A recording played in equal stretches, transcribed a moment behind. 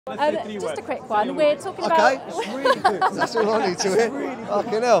Just a quick one. We're talking about... Okay, it's really good. That's all I need to hear.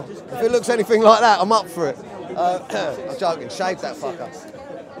 Fucking hell. If it looks anything like that, I'm up for it. I'm joking. Shave that fucker.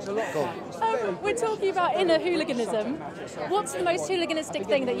 Go on. We're talking about inner hooliganism. What's the most hooliganistic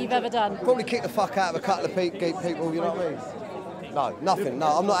thing that you've ever done? Probably kick the fuck out of a couple of people, you know what I mean? No, nothing. No,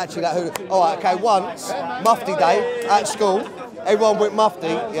 I'm not actually that hooligan. All right, okay, once, Mufti Day at school, everyone went Mufti,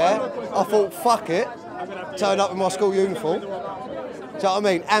 yeah? I thought, fuck it, turn up in my school uniform. Do you know what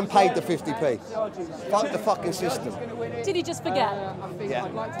I mean? And paid the 50p. Fuck the fucking system. Did you just forget? Yeah.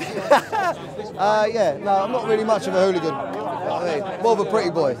 Yeah, no, I'm not really much of a hooligan. You know what I mean? More of a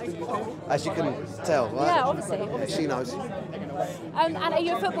pretty boy, as you can tell, right? Yeah, obviously. Yeah, she knows. And are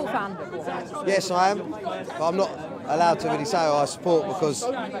you a football fan? Yes, I am. But I'm not allowed to really say who I support because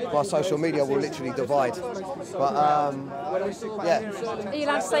my social media will literally divide. But, yeah. Are you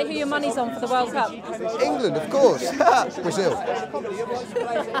allowed to say who your money's on for the World Cup? England, of course. Brazil.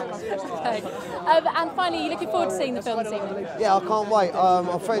 Okay. And finally, are you looking forward to seeing the film this evening? Yeah, I can't wait.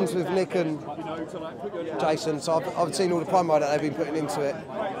 I'm friends with Nick and Jason, so I've seen all the promo that they've been putting into it.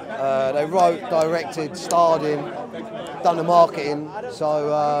 They wrote, directed, starred in, done the marketing,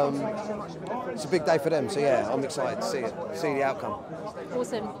 so it's a big day for them. So yeah, I'm excited to see it, see the outcome.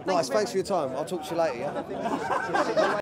 Awesome. Nice, thanks for your time. I'll talk to you later, yeah?